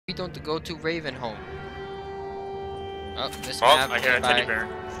We don't go to Ravenholm. Oh, this Oh, map. I hear a nearby. teddy bear.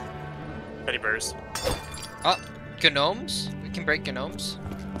 Teddy bears. Oh, gnomes. We can break gnomes.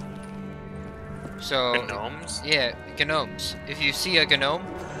 So. Gnomes? Yeah, gnomes. If you see a gnome,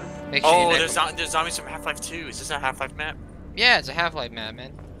 make sure Oh, you. there's zombies from Half-Life 2. Is this a Half-Life map? Yeah, it's a Half-Life map,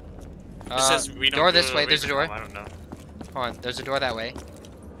 man. It says we don't door go this to way. There's a door. Ravenholm, I don't know. Hold on. There's a door that way.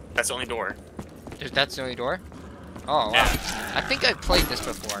 That's the only door. That's the only door. Oh wow. Yeah. I think I played this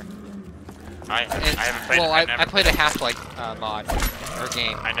before. I haven't played well, it. I played a Half-Life mod or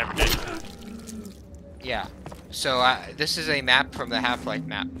game. I never did. Yeah. So this is a map from the Half-Life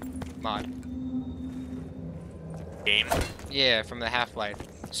map mod. Game? Yeah, from the Half-Life.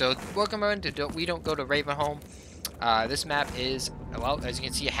 So welcome on to We Don't Go to Ravenholm. This map is, well, as you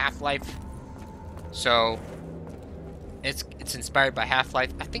can see, Half-Life. So it's inspired by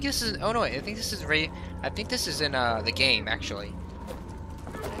Half-Life. I think this is. Oh no, I think this is I think this is in the game actually.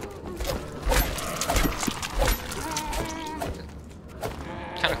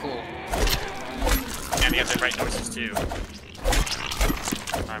 Kind of cool. And they have the right noises too.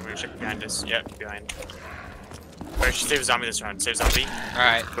 I'm gonna check behind us. Yep, behind. Alright, should save a zombie this round. Save zombie.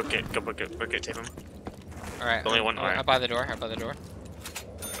 Alright. Book it. Go book it. Book it. Tape him. Alright. Only one. Alright. I'll buy the door. I'll buy the door.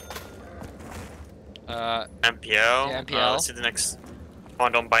 MPL. Yeah, MPL. Let's see the next. Oh,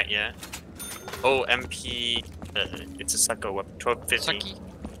 don't bite yet. Oh, MP. It's a psycho weapon. 1250.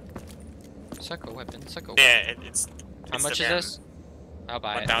 Psycho weapon. Psycho. Yeah, weapon. it's. How much is this? I'll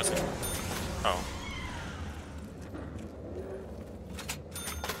buy 1,000. Oh.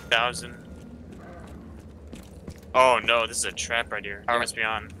 1,000. Oh no, this is a trap right here. Power must be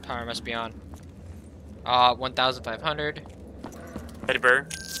on. Power must be on. 1,500. Teddy bear.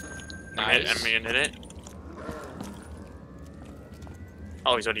 Nice. I'm gonna hit it.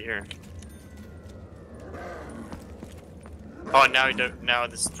 Oh, he's already here. Oh, now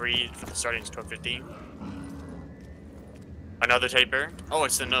this is free for the starting is 1250. Another teddy bear. Oh,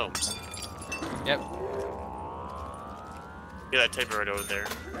 it's the gnomes. Yep. Yeah, that teddy bear right over there.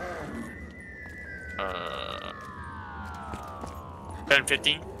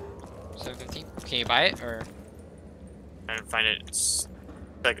 750. 750. Can you buy it or? I didn't find it.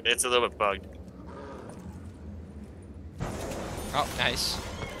 It's a little bit bugged. Oh, nice.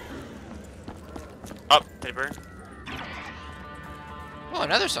 Up, teddy bear. Oh,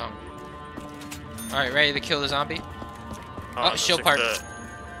 another song. All right, ready to kill the zombie? Oh, shield check part.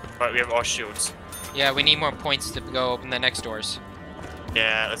 But we have all shields. Yeah, we need more points to go open the next doors.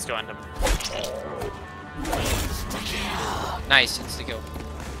 Yeah, let's go end them. Nice, it's the kill.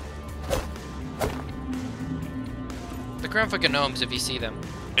 Look around for gnomes if you see them.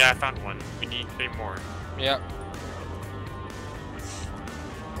 Yeah, I found one. We need 3 more. Yep.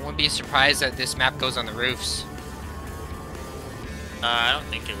 I wouldn't be surprised that this map goes on the roofs. I don't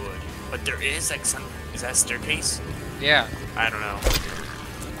think it would. But there is like some. Is that a staircase? Yeah. I don't know.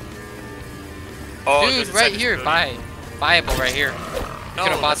 Oh, dude, right here, buyable right here. No,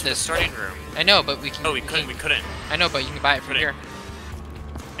 could have bought that's this the starting room. I know, but we can. No, we couldn't. We couldn't. I know, but you can buy it from here.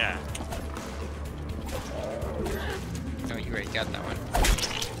 Yeah. No, you already got that one.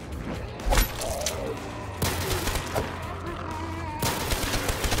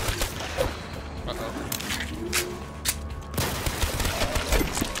 Uh-oh.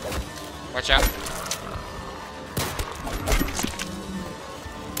 Watch out.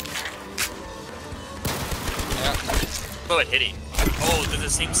 Yeah. Oh, it hitting. Oh, they're the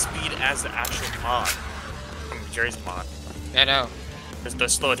same speed as the actual mod from Jerry's mod. I know. The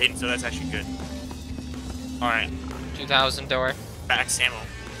slow hitting, so that's actually good. Alright. 2,000 door. Max ammo.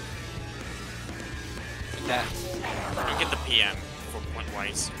 Like that. Don't get the PM for point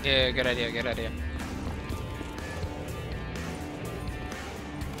wise. Yeah, good idea, good idea.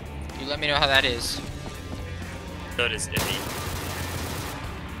 You let me know how that is. So it is iffy.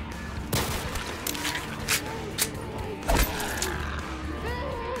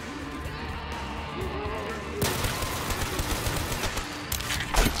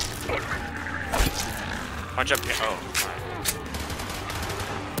 Watch up here. Oh,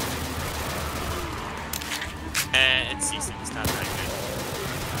 it's decent. It's not that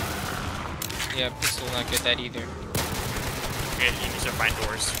good. Yeah, pistol not good that either. Okay, you need to find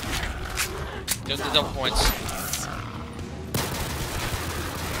doors. The double points.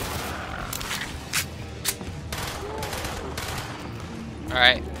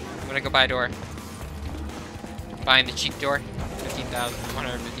 Alright, I'm gonna go buy a door. Buying the cheap door.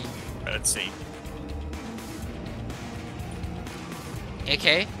 15,150. Let's see.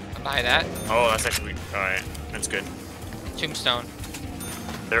 AK, I'll buy that. Oh, that's actually alright. That's good. Tombstone.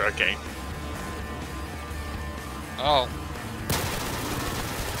 They're okay. Oh.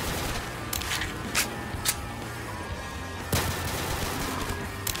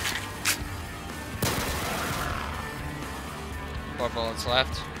 4 bullets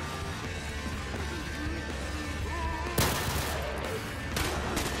left.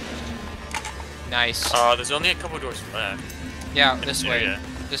 Nice. There's only a couple doors left. Yeah, this way. Area.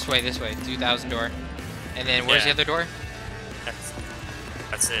 This way, this way. 2000 door. And then where's the other door?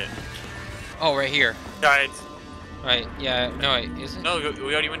 That's it. Oh, right here. Died. Right, yeah, no, wait, is it? No,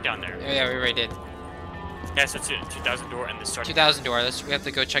 we already went down there. Oh, yeah, we already did. Yeah, so it's it. 2000 door and the start. 2000 door, we have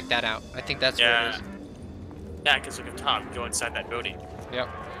to go check that out. I think that's where it is. Yeah, because look at the top. Go inside that building. Yep,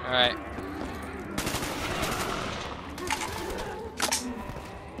 alright.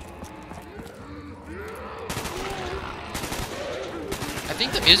 I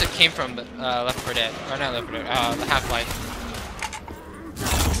think the music came from Left 4 Dead. Or not Left 4 Dead, the Half-Life.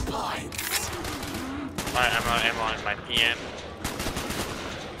 I'm on my PM.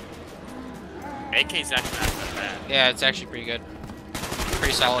 AK's actually not that bad. Yeah, it's actually pretty good.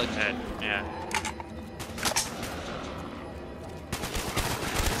 Pretty solid. Yeah.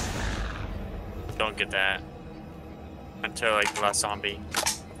 Don't get that until like the last zombie.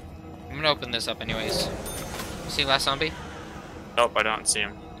 I'm gonna open this up anyways. See last zombie? Nope, I don't see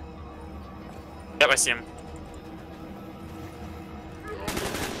him. Yep, I see him.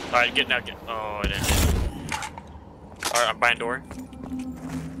 Alright, get now, get. Oh, I didn't. Alright, I'm buying door.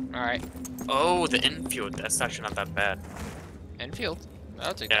 Alright. Oh, the infield. That's actually not that bad. Infield?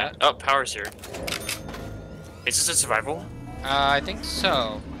 I'll take Yeah. that. Oh, power's here. Is this a survival? I think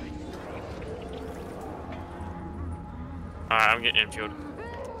so. Alright, I'm getting infield.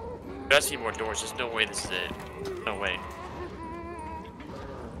 There has to be more doors. There's no way this is it. No way.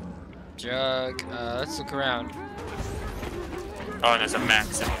 Jug. Let's look around. Oh, and there's a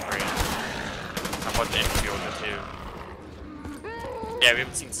max upgrade. How about the infield too? Yeah, we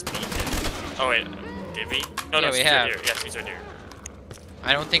haven't seen speed yet. Oh wait, did we? No, Yeah, no, we she's have. right here. Yeah, she's right here.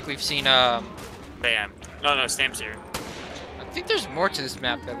 I don't think we've seen, Bam. No, Stam's here. I think there's more to this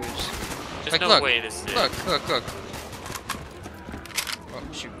map that we've... There's like, no look, way this is it. Look. Oh,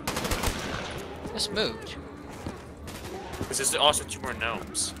 shoot. This moved. Because there's also 2 more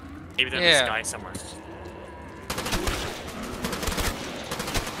gnomes. Maybe they're in the sky somewhere.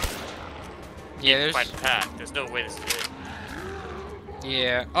 Yeah, there's... Quite packed. There's no way this is it.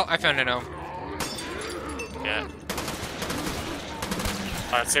 Yeah. Oh, I found a gnome. Yeah.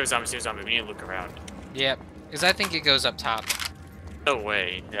 Save zombie. We need to look around. Yep. Because I think it goes up top. No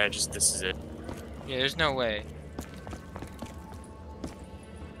way. Yeah, this is it. Yeah, there's no way.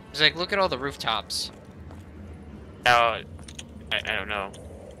 It's like, look at all the rooftops. Now, I don't know.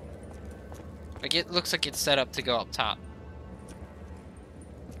 Like, it looks like it's set up to go up top.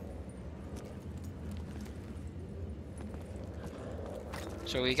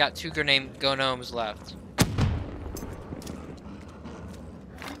 So we got 2 gnomes left.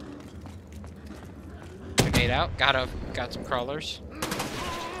 Grenade out. Got some crawlers.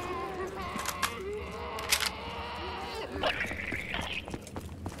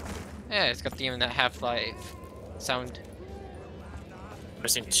 Yeah, it's got even that Half-Life sound.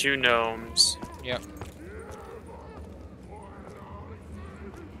 I've seen 2 gnomes. Yep.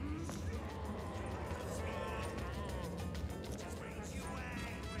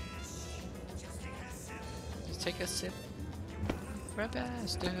 Let's take a sip. For a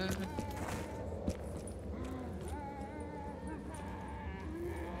bastard.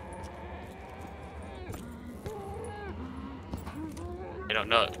 I don't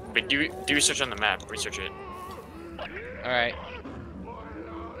know. But do research on the map. Research it. Alright.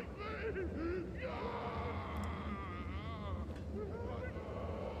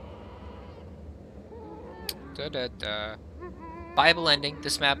 Bible ending.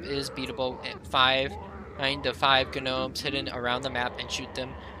 This map is beatable. 5 to 5 gnomes hidden around the map and shoot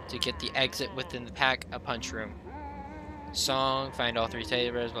them to get the exit within the pack, a punch room. Song, find all 3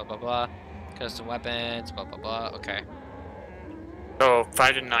 sabers, blah blah blah. Custom weapons, blah blah blah. Okay. So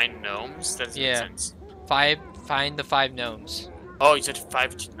 5 to 9 gnomes? That doesn't make Yeah. sense. Find the 5 gnomes. Oh, you said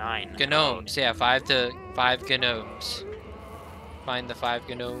 5 to 9. Gnomes, yeah, 5 to 5 gnomes. Find the 5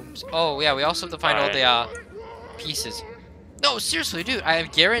 gnomes. Oh yeah, we also have to find all the pieces. No, seriously, dude, I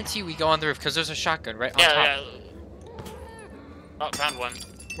guarantee we go on the roof because there's a shotgun right on top. Yeah. Oh, found one.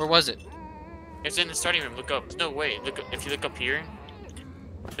 Where was it? It's in the starting room. Look up. No, wait. If you look up here,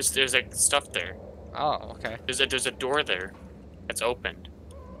 there's like stuff there. Oh, okay. There's a door there that's opened.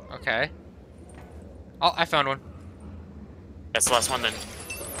 Okay. Oh, I found one. That's the last one then.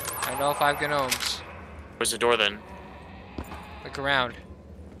 Find all 5 gnomes. Where's the door then? Look around.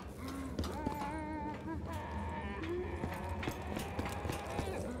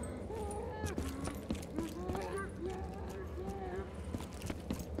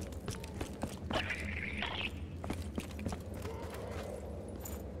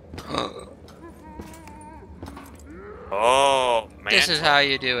 this is how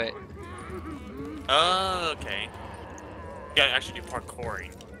you do it. Oh, okay. You gotta actually do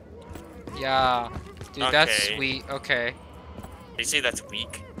parkouring. Yeah. Dude, Okay. that's sweet. Okay. They say that's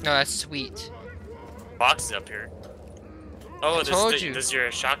weak. No, that's sweet. Boxes up here. Oh, this is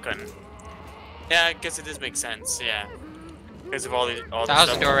your shotgun. Yeah, I guess it does make sense. Yeah, because of all the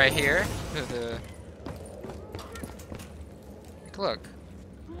Thousand stuff. door right here. Look.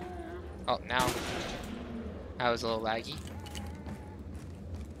 Oh, now. That was a little laggy.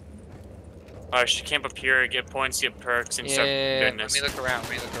 Oh, I should camp up here, get points, get perks, and start goodness. Let me look around.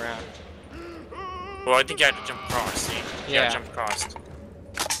 Well, I think you have to jump across. See? You Yeah. gotta jump across.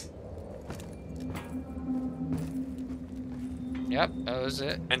 Yep, that was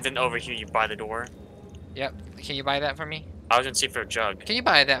it. And then over here, you buy the door. Yep. Can you buy that for me? I was gonna see for a jug. Can you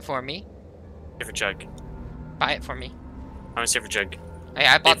buy that for me? See for a jug. Buy it for me. I'm gonna save for a jug. Hey,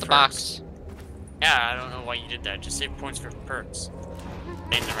 I bought the perks. box. Yeah, I don't know why you did that. Just save points for perks.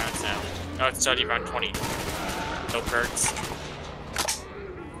 Name the rounds now. Oh, it's already round 20. No perks.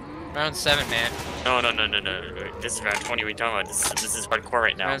 Round 7, man. No. This is round 20. What are you talking about? This is hardcore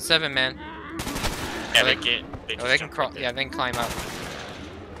right now. Round 7, man. Yeah, Oh, they they can crawl. Yeah, they can climb up.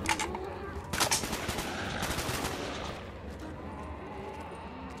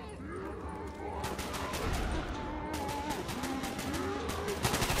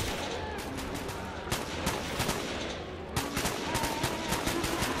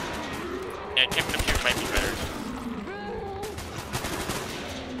 Yeah, camping up here might be better.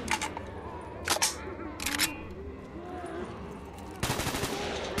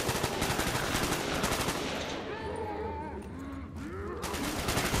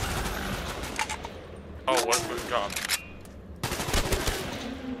 Oh, what a job.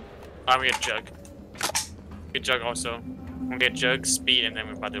 I'm gonna get jug. Get jug also. I'm gonna get jug, speed, and then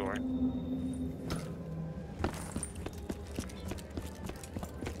we buy the door.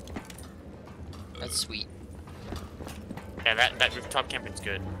 That's sweet. Yeah, that rooftop camping's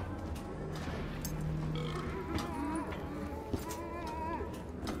good.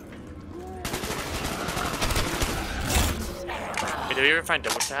 Hey, did we ever find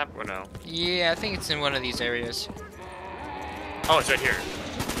double tap or no? Yeah, I think it's in one of these areas. Oh, it's right here.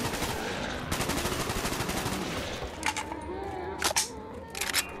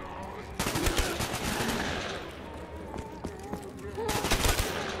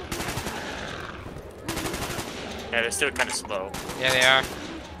 Yeah, they're still kind of slow. Yeah, they are.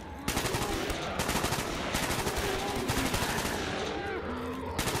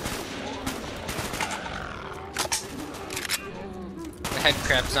 The head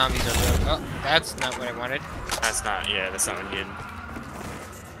crab zombies are real. Oh, that's not what I wanted. That's not what we need.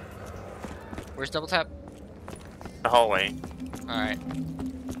 Where's double tap? The hallway. Alright.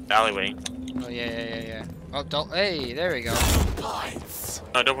 The alleyway. Oh, yeah. Oh, don't. Hey, there we go.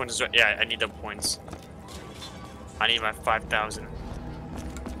 No, double points is right. Yeah, I need double points. I need my 5,000.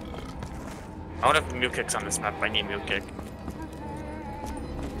 I want to have mule kicks on this map. I need mule kick.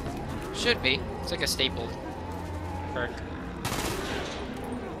 Should be. It's like a staple perk.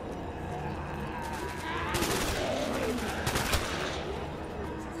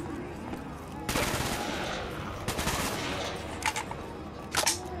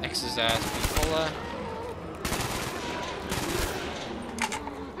 Next is Picola.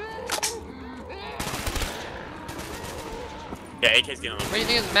 Yeah, AK's getting a little. What do you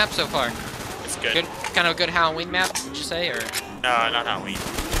think of the map so far? It's good. Good, kind of a good Halloween map, would you say, or? No, not Halloween.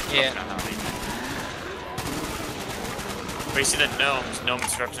 Yeah. Not Halloween. But you see the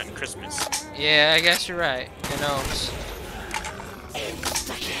gnomes represent Christmas. Yeah, I guess you're right. Gnomes.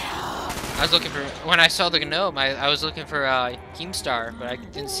 I was looking for, when I saw the gnome, I was looking for Keemstar, but I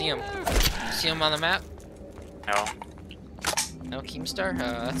didn't see him. See him on the map? No. No Keemstar?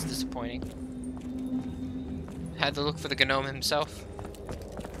 That's disappointing. Had to look for the gnome himself.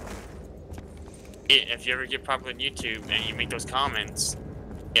 If you ever get popular on YouTube and you make those comments,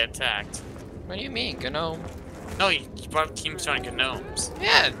 you get attacked. What do you mean, gnome? No, you brought up Team Sonic and Gnomes.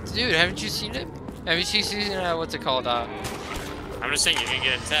 Yeah, dude, haven't you seen it? Have you seen, what's it called, I'm just saying you're gonna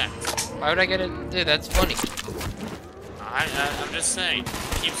get attacked. Why would I get it? Dude, that's funny. I'm just saying,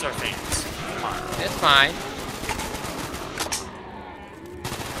 Teams are famous. Come on. It's fine.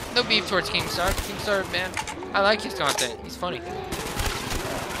 No beef towards Keemstar. Keemstar, man, I like his content. He's funny.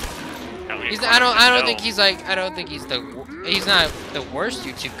 I don't think he's like, he's not the worst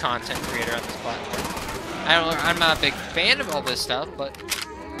YouTube content creator on this platform. I'm not a big fan of all this stuff, but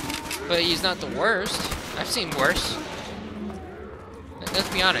he's not the worst. I've seen worse. Let's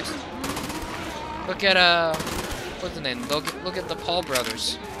be honest. Look at what's the name? Look at the Paul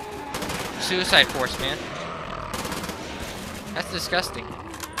brothers. Suicide Force, man. That's disgusting.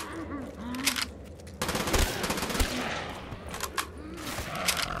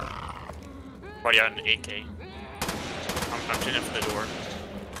 Already out an AK. I'm shooting up for the door.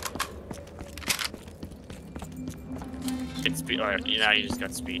 Get speed. Alright, now you just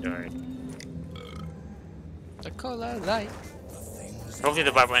got speed. Alright. The cola light. Hopefully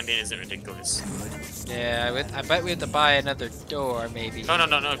the Bible ending isn't ridiculous. Yeah, I bet we have to buy another door, maybe. No,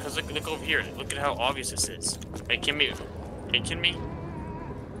 because look over here. Look at how obvious this is. Hey, can me? Are you kidding me?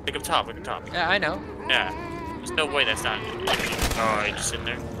 Look up top, Yeah, I know. Yeah. There's no way that's not. Oh, you just sitting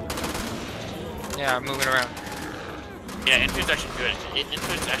there? Yeah, I'm moving around. Yeah, info's actually good.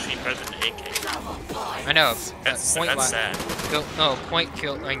 Info's actually better than the AK. I know. That's sad. No, point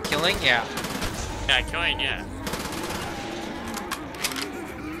killing, yeah. Yeah, killing, yeah.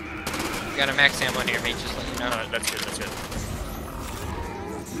 Got a max ammo here, mate, just let you know. That's good.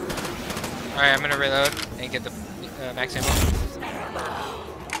 Alright, I'm gonna reload and get the max ammo.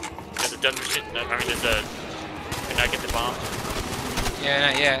 There's a death machine. I mean, there's a. Can I get the bomb? Yeah,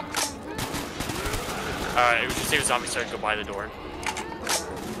 not yet. It would just save a zombie so I can go by the door.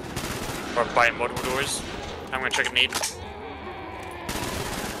 Or by multiple doors. I'm gonna check a need.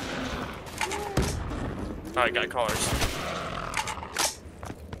 Alright, got callers.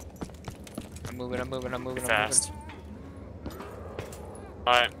 I'm moving. Fast.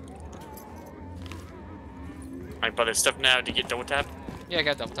 Alright. Alright, but there's stuff now to get double tap. Yeah, I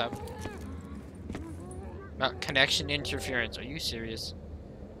got double tap. Not connection interference. Are you serious?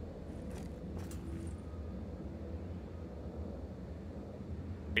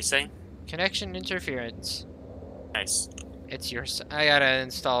 What are you saying? Connection interference. Nice. It's yours. I gotta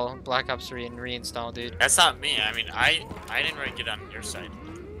install Black Ops 3 and reinstall, dude. That's not me. I mean, I didn't really get on your side.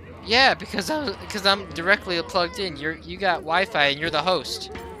 Yeah, because I'm directly plugged in. You got Wi-Fi and you're the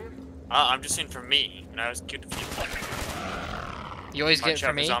host. I'm just saying for me. And I was confused. You always get it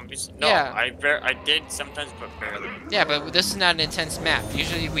for me? Zombies? No, yeah. I did sometimes, but barely. Yeah, but this is not an intense map.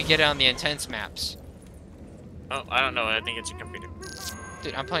 Usually we get it on the intense maps. Oh, I don't know. I think it's your computer.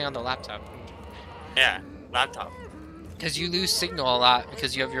 Dude, I'm playing on the laptop. Yeah, laptop. Because you lose signal a lot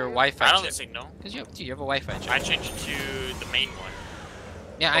because you have your Wi-Fi I don't chip. lose signal. Because you have a Wi-Fi chip. I changed it to the main one.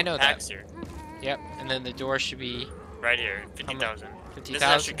 Yeah, I know that. Here. Yep, and then the door should be... Right here, 50,000. 50,000? This is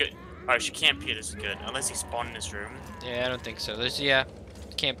actually good. Alright, she can't pee. This is good. Unless he spawned in this room. Yeah, I don't think so. There's, yeah,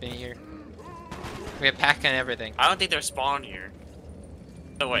 camping here. We have pack and everything. I don't think they're spawned here.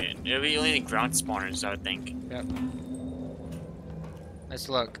 No, wait. It'll be only the ground spawners, I would think. Yep. Let's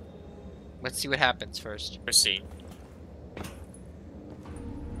look. Let's see what happens first. Let's see.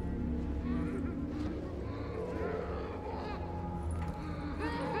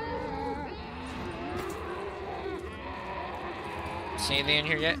 See anything in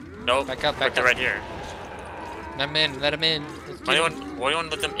here yet? Nope. Back up, They're right here. Let them in, let them in. Why do you want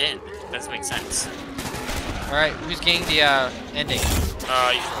to let them in? That doesn't make sense. Alright, who's getting the ending? You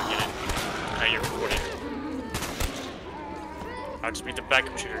should get it. Now you're recording. I'll just beat the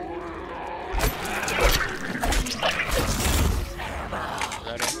backup shooter.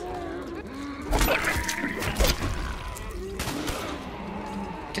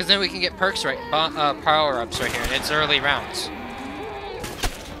 Because then we can get perks right, power-ups right here, and it's early rounds.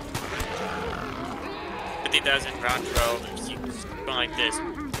 50,000 round 12. If you keep going like this,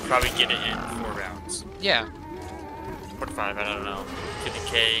 you'll probably get it in 4 rounds. Yeah. 4 to 5, I don't know.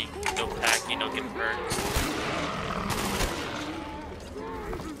 50k, no packing, no getting perks.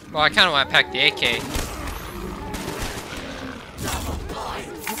 Well, I kind of want to pack the AK.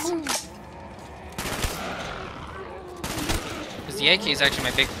 Because the AK is actually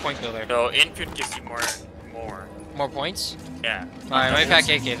my big point builder. So input gives you more. More points? Yeah. Alright, I might pack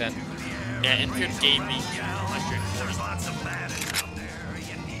AK then. Yeah, input gave me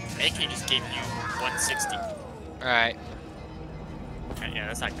 140. AK just gave you 160. Alright. Yeah,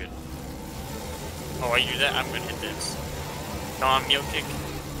 that's not good. Oh, while you do that, I'm gonna hit this. Come on, meal kick.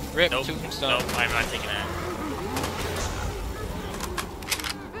 Rip, Nope. tombstone. Nope, I'm not taking that.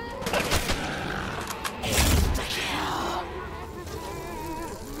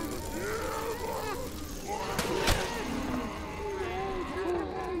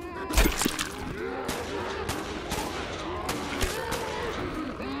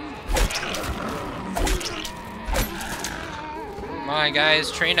 Come on,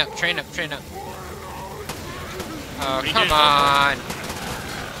 guys, train up, train up, train up. Oh, you come do? on.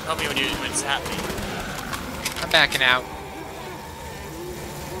 Tell me when it's happening. I'm backing out.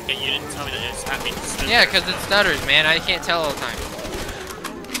 Yeah, you didn't tell me that it's happening. Yeah, because it stutters, man. I can't tell all the time.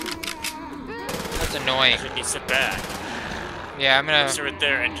 That's annoying. Should be sit back. Yeah, I'm gonna... Sit right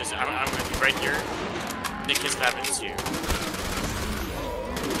there and just... I'm gonna be right here. Think this happens to you.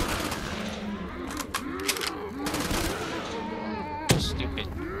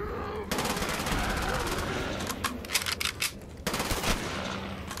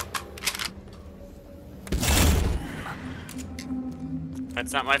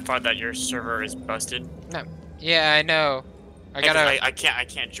 It's not my fault that your server is busted. No. Yeah, I know. I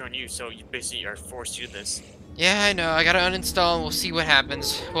can't join you, so you basically are forced to do this. Yeah, I know. I gotta uninstall and we'll see what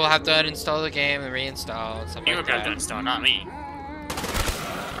happens. We'll have to uninstall the game and reinstall and stuff You like were gonna that. uninstall, not me.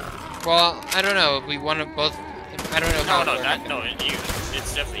 Well, I don't know. We want to both. I don't know how. No, you.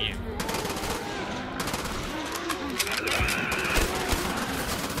 It's definitely you.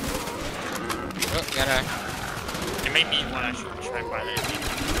 Oh, gotta. It made me want to try and buy that.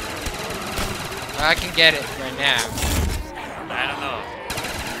 I can get it right now. I don't know.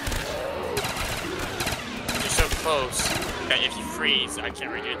 You're so close that if you freeze, I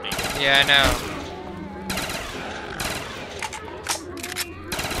can't really do anything. Yeah, I know.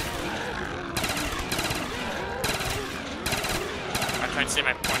 I'm trying to save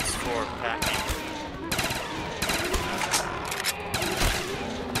my points for packing.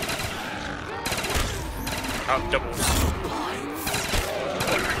 Oh, doubles.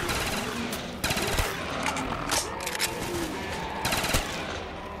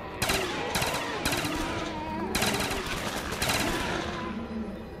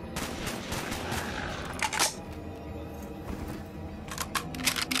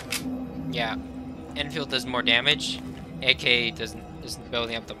 Yeah, Enfield does more damage. AK isn't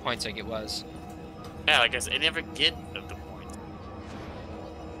building up the points like it was. Yeah, like I said, it never did the points.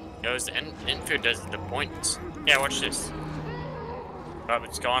 It was Enfield does the points. Yeah, watch this. Oh,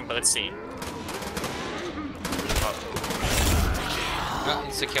 it's gone, but let's see. Oh,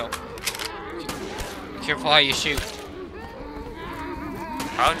 it's a kill. Be careful how you shoot.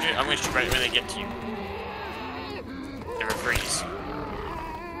 I'm gonna shoot right when they get to you. Never freeze.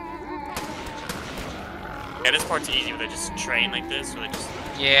 Yeah, this part's easy with just train like this, where they just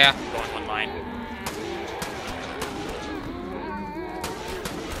go in one line.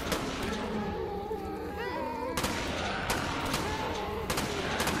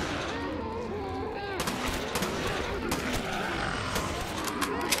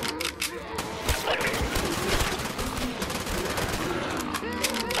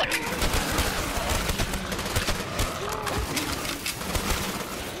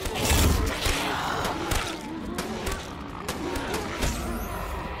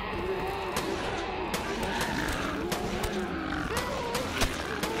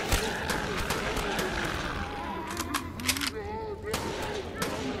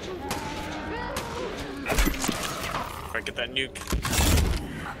 Get that nuke.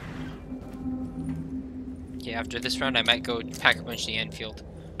 Yeah, after this round, I might go pack a bunch of the Enfield.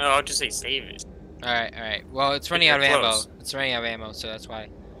 No, I'll just say save it. Alright. Well, it's running out of ammo. It's running out of ammo, so that's why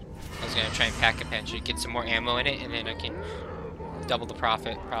I was gonna try and pack a punch, get some more ammo in it, and then I can double the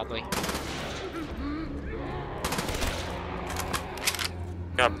profit, probably.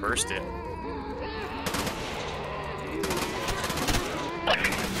 Gotta burst it.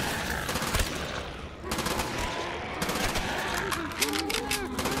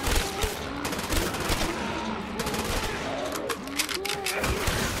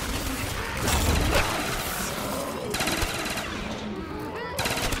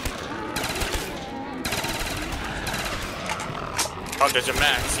 Oh, there's a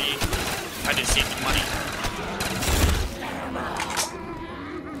max, see? I didn't see the money.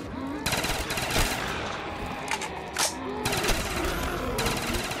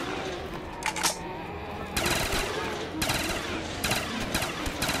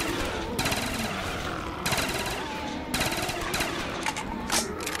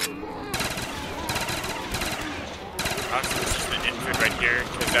 Honestly, this is the infant right here,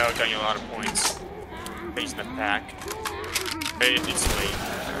 because that would get you a lot of points. Based on the pack. It's late.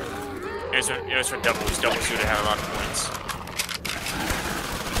 It was for doubles. Doubles would have had a lot of points.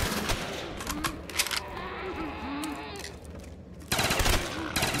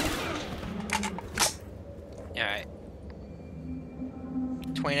 Alright.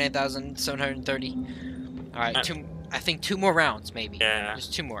 29,730. Alright, I think two more rounds, maybe. Yeah.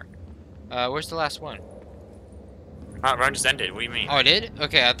 Just two more. Where's the last one? Round just ended. What do you mean? Oh, it did?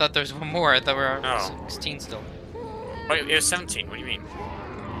 Okay, I thought there was one more. I thought we were on 16 still. Oh, it was 17. What do you mean?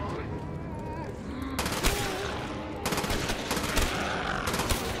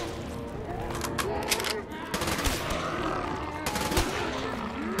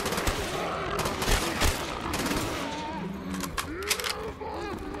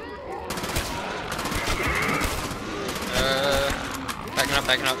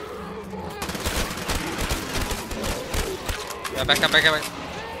 Backing up. Yeah, back up.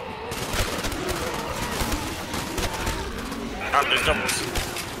 Oh, there's doubles.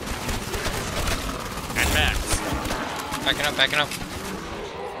 And max. Backing up.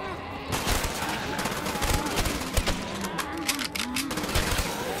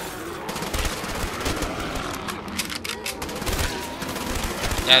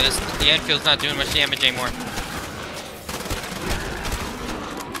 Yeah, the Enfield's not doing much damage anymore.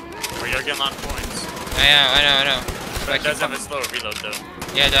 Or you're getting a lot of points. I know. But it does have a slower reload though.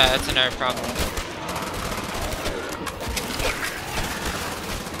 Yeah, that's another problem.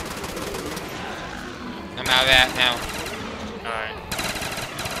 I'm out of that now. Alright.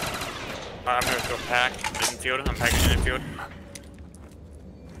 I'm gonna go pack Enfield. I'm packing an Enfield.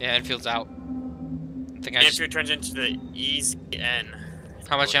 Yeah, Enfield's out. I think I just... Enfield turns into the EZN.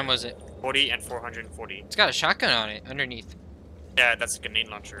 How much ammo is it? 40 and 440. It's got a shotgun on it underneath. Yeah, that's a grenade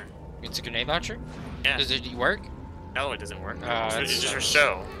launcher. It's a grenade launcher? Yeah. Does it work? No, it doesn't work. Oh, it's just for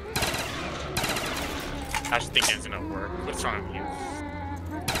show. I was thinking it's gonna work. What's wrong with you?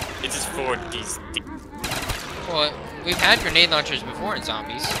 It's just for these. Well, we've had grenade launchers before in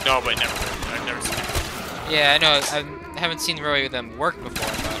zombies. No, but never. I've never seen it. Yeah, I know. I haven't seen really them work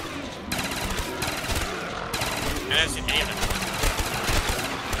before, but. I haven't seen any of them.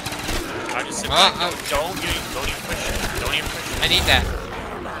 I just sit back. Don't even push it. Don't even push it. I need that.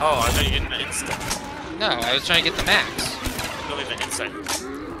 Oh, I thought you did the insta. No, I was trying to get the max. Don't leave the inside.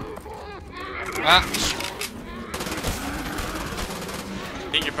 Ah. I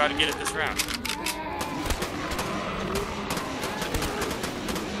think you're about to get it this round.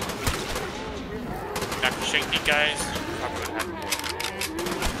 After shank these guys, you're probably gonna have more.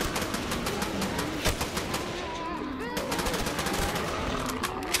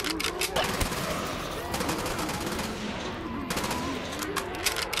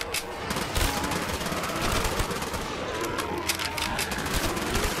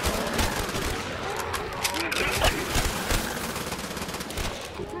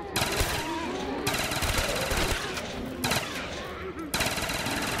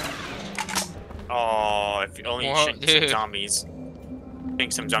 Oh, if you only shanked some zombies. I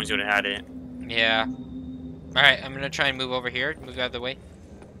think some zombies would have had it. Yeah. Alright, I'm gonna try and move over here. Move out of the way.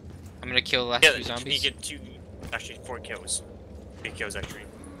 I'm gonna kill the last few zombies. You get actually 4 kills. 3 kills actually.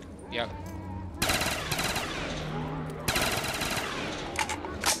 Yep.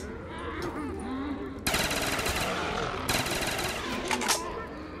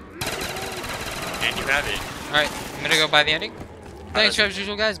 And you have it. Alright, I'm gonna go by the ending. Thanks as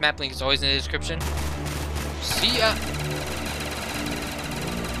usual, guys. Map link is always in the description. See ya.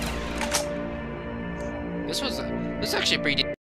 This was actually pretty